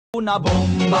Una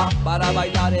bomba para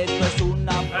bailar esto es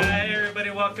una bomba. Alright everybody,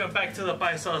 welcome back to the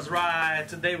Paisa's Ride.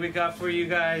 Today we got for you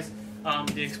guys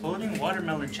the exploding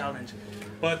watermelon challenge.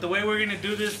 But the way we're gonna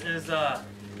do this is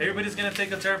everybody's gonna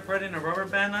take a turn putting a rubber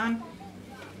band on,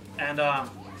 and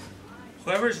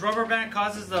whoever's rubber band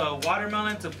causes the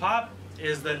watermelon to pop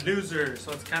is the loser.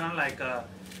 So it's kind of like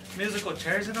musical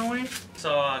chairs in a way.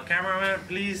 So cameraman,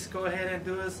 please go ahead and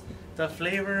do us the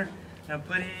flavor and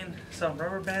put in some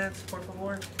rubber bands, por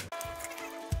favor.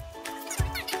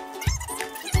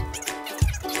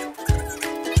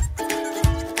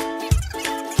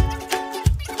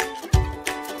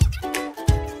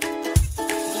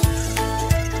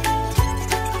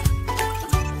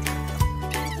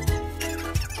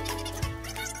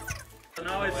 So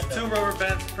now it's 2 rubber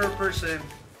bands per person.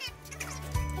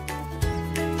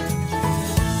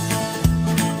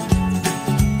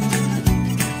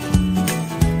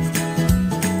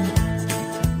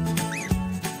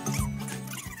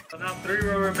 So now 3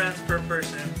 rubber bands per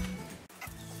person.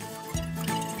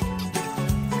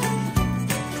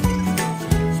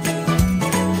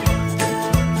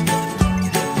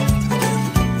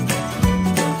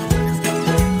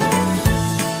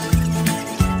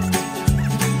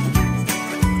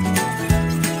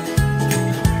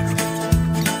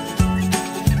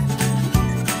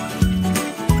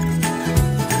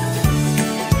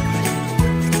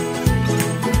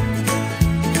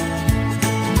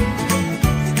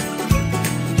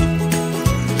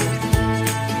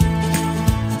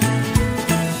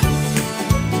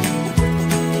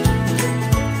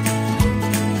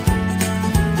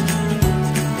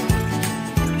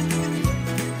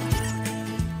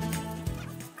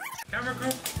 Camera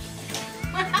crew.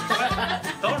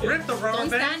 Don't rip the rubber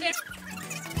band.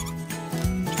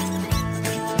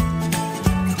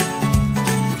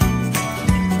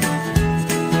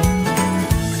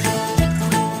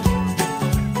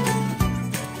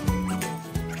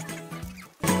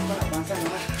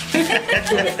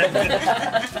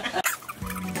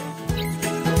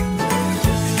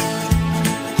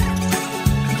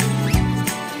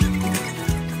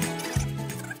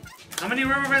 How many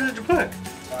rubber bands did you put?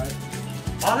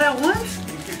 5. All at once?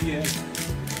 Yeah.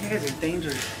 You guys are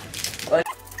dangerous.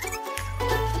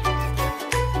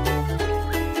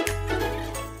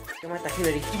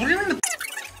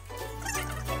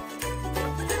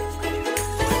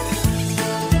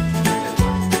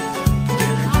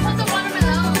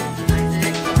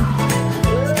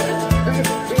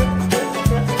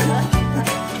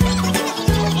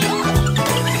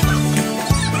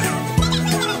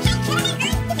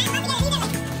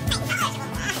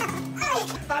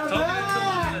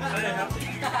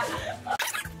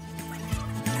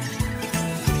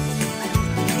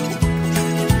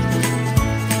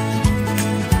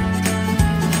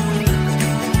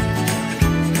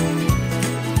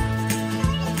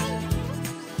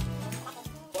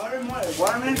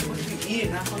 Watermelon supposed to be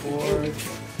eaten, not supposed to be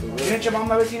eaten. Didn't your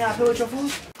mom ever seen how I feel with your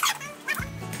food?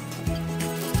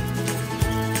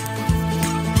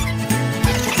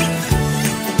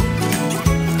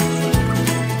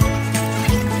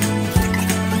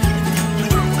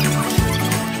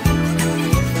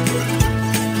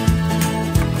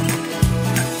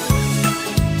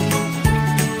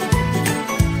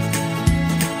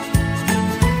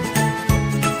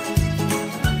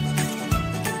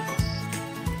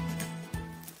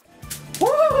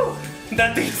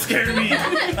 That thing scared me.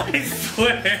 I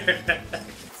swear.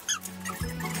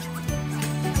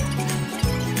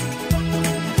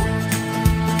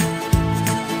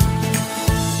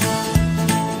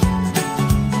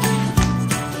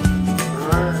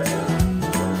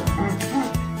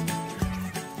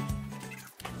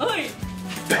 Oi!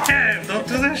 Damn, don't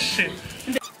do that shit.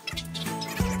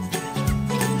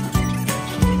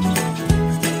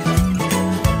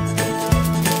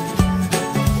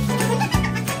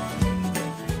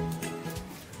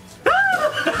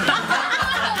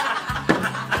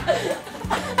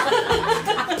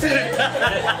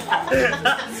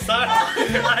 Sorry,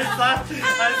 I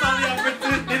saw the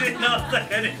opportunity and I was like,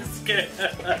 I didn't scare.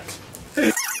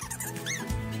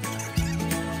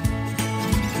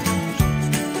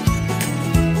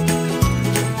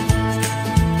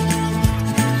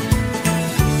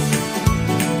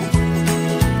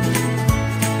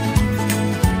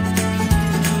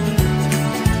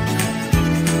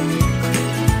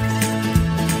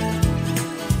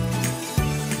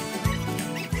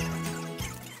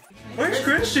 Where's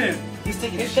Christian? He's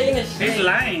taking a shit. He's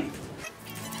lying.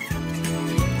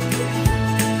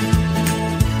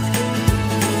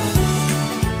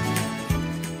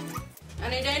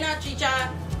 Ano day na, chicha?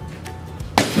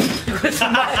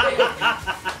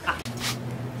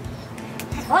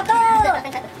 Foto!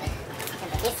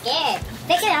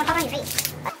 Fix it and I'll pop on your face.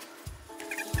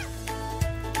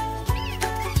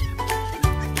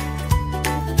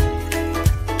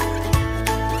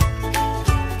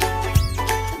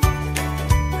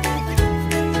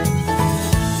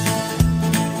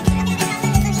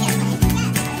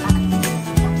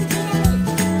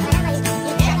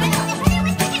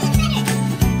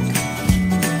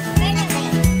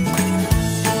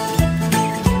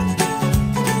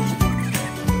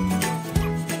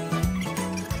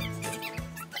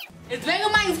 It's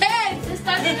Megamind's head! It's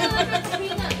starting to look like a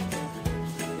peanut.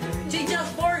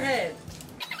 Chicha's forehead.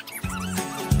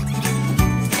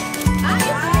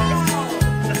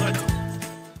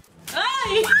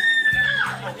 Ay!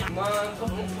 Come on,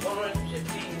 come on, shit,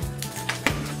 please.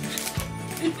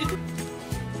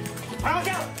 Watch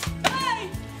out! Ay!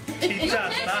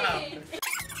 Chicha, stop.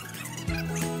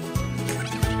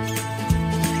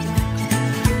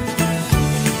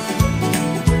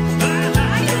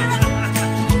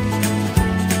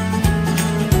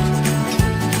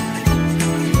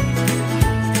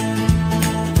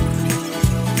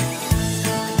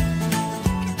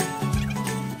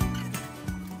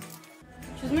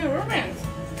 Choose me a romance.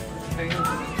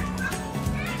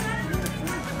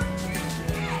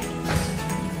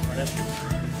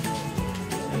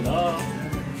 Hello.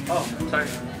 Oh, sorry.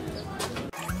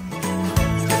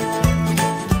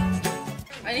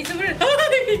 I need somebody.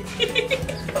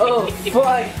 Oh,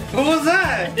 fuck. Who was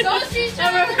that? Don't Chicha! A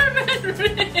rubber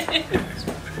band.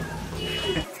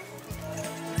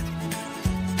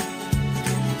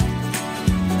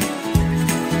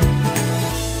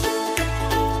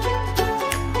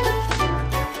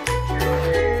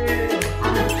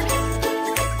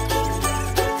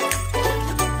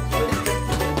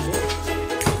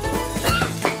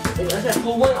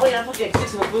 Pull one. Oh yeah, fucking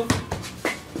six of them, boo.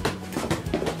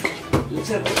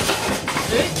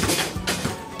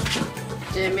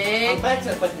 Jimmy. I'm back to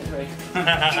the fucking tray.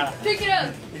 Pick it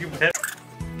up. You better.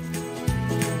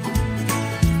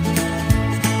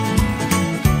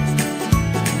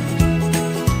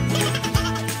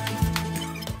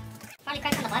 Probably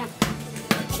cracks on the bottom.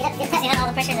 Pick it up, get all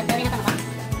the pressure is building up on the bottom.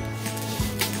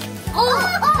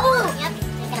 Oh! Yep,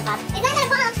 it's gonna pop. It's not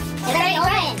gonna pop! It's already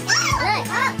open! Look!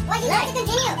 What? You have to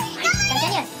continue!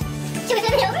 Continue! Should we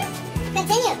flip it over?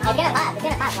 Continue! It's gonna pop,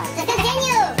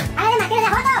 Continue! I'm not gonna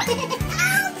hot dog!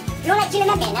 You don't like chewing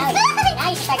that bit, now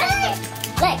you should start getting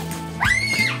scared. Look!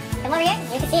 Come over here,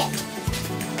 you can see it.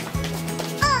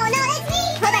 Oh no, it's me!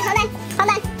 Hold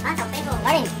on. That's a big old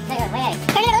warning. Wait.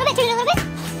 Turn it a little bit. You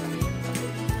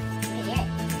can hear it.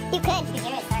 You can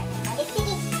hear it start. It's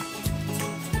sticky.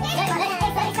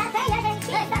 Look, stop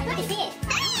turning. Look, you see it.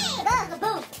 Look,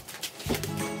 boom.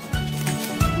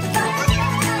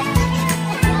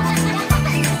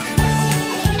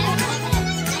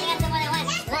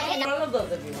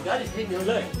 God is hitting your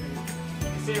leg. You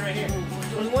see it right here.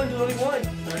 Only one.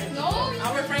 No,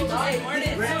 our friend just Unported.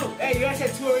 Hey, you guys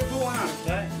said two already put one on.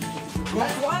 Okay.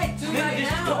 That's why, two right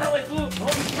now.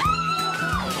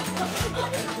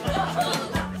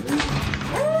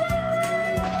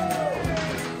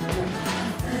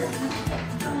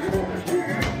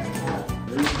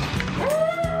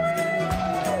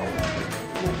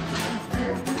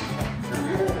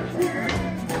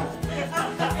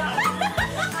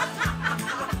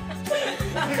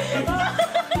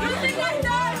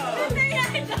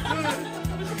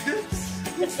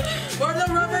 Where'd the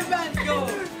rubber band go?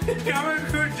 Camera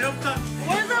crew jumped on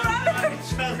Where's the rubber?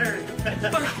 each other.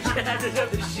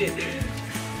 Shit.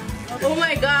 Oh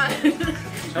my god.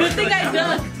 Good thing I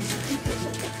ducked.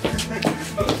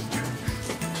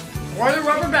 Where's the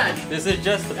rubber band? This is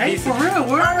just a Hey, piece for of real,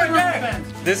 where are the rubber bands?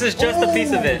 This is just a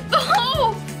piece of it.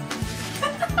 Oh!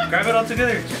 Grab it all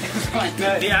together.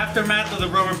 The aftermath of the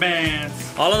rubber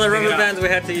bands. All of the rubber bands we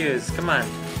had to use. Come on.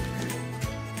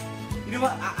 You know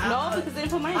what? No, because they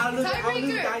didn't put mine. I'll lose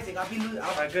Tiebreaker. Isaac. I'll be losing.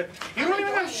 Alright, good. You don't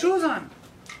even have shoes on.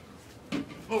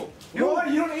 Oh, you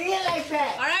don't eat it like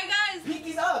that. Alright guys,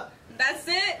 Pinkies up. that's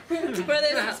it for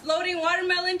this exploding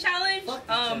watermelon challenge.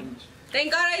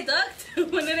 Thank God I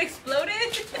ducked when it exploded.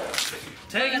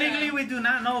 Technically, we do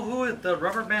not know who the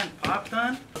rubber band popped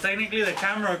on. Technically, the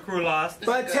camera crew lost.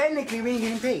 But technically, we ain't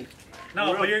getting paid.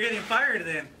 No, but you're getting fired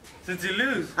then, since you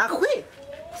lose. I quit.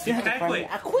 You had to can't fire quit. me.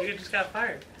 I quit. You just got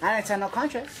fired. I didn't sign no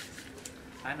contract.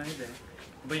 I know you did.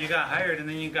 But you got hired and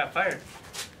then you got fired.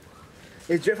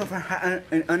 It's dreadful for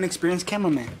an unexperienced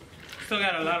cameraman. Still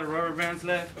got a lot of rubber bands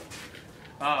left.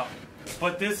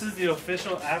 But this is the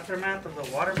official aftermath of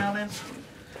the watermelon.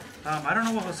 I don't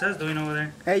know what it says doing over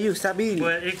there. Hey, you, stop eating.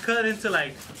 But it cut into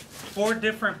like 4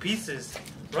 different pieces.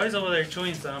 Roy's over there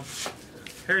chewing some.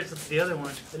 Here's the other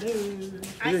one. Hello.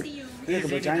 I see you. Look at He's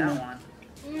the eating that vagina. one.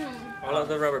 All of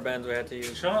the rubber bands we had to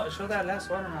use. Show that last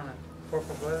watermelon. Por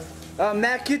favor.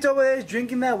 That kid over there is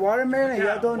drinking that watermelon.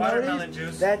 Yeah, Y'all don't watermelon notice?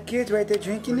 juice. That kid's right there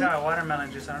drinking We it. got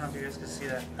watermelon juice. I don't know if you guys can see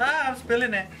that. Ah, I'm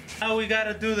spilling it. Now we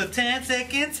gotta do the 10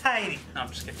 seconds hiding. No, I'm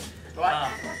just kidding. The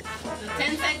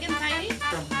 10 seconds hiding?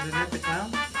 From the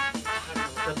clown?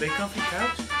 The big comfy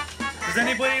couch? Does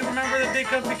anybody remember the big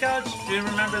comfy couch? Do you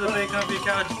remember the big comfy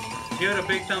couch? Give it a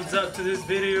big thumbs up to this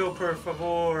video, por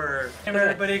favor.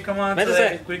 Everybody, come on so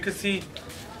that we could see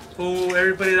who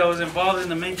everybody that was involved in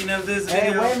the making of this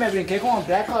video. Hey, wait a minute, ¿qué con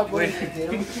Black Hawk?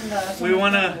 We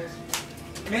wanna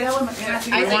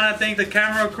thank the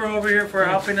camera crew over here for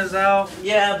helping us out.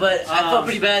 Yeah, but I felt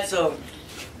pretty bad, so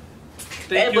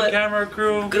thank you, camera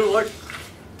crew. good work.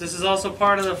 This is also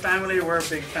part of the family. We're a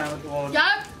big family. Well,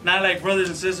 Yup. not like brothers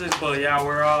and sisters, but yeah,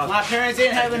 we're all. My parents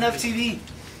didn't have enough TV.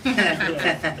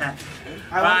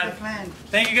 I want the plan.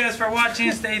 Thank you guys for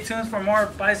watching. Stay tuned for more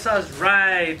Paisa's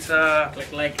Rides.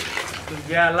 Click like.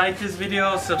 Yeah, like this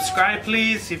video. Subscribe,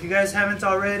 please, if you guys haven't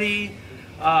already.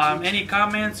 Any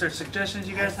comments or suggestions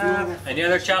you guys have? Any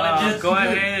other challenges? Go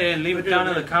ahead and leave it down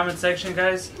in the comment section,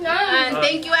 guys. And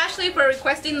thank you, Ashley, for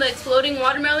requesting the exploding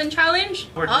watermelon challenge.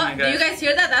 We're doing, Do you guys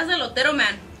hear that? That's the Lotero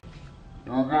man.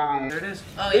 There it is.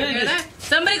 Oh, you hear that?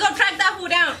 Somebody go track that fool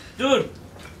down. Dude.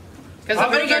 Because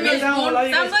somebody gave me a down spoon. while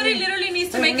you guys Somebody think. literally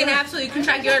needs to make an app so you can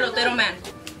track your Lotero man.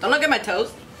 Don't look at my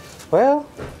toes. Well,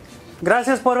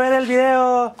 gracias por ver el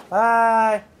video.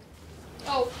 Bye.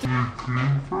 Oh.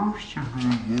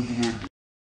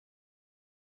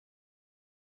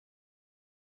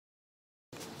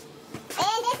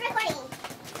 And it's recording.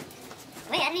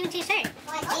 Wait, I didn't even see your shirt.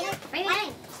 Right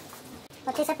behind.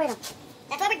 What's this up for? That's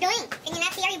what we're doing. Can you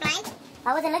not see? Are you blind?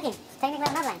 I wasn't looking. Technically,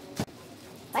 I'm not blind.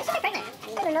 Why is she pregnant?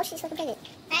 I don't know. She's so pregnant.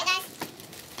 Alright, guys.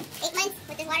 8 months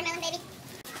with this watermelon baby.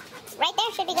 Right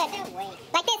there should be good.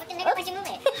 Like this. Why'd you move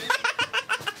it?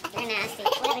 You're nasty.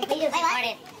 We just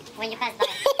recorded when you pass by.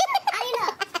 How do you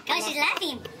know? Because she's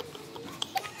laughing.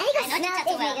 I know you talk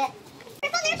too well.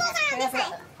 Purple nipples are on this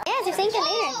side. Yeah, they're saying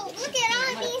later. Look at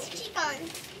all these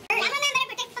cheekbones. Cameraman better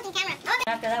protect the fucking camera.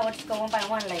 After that, we'll just go one by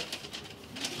one, like.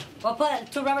 We'll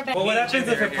put 2 rubber bands. Well, what happens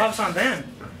if it pops on them?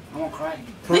 I won't cry.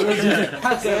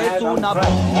 Es una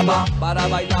bomba, para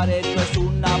bailar esto es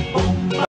una bomba.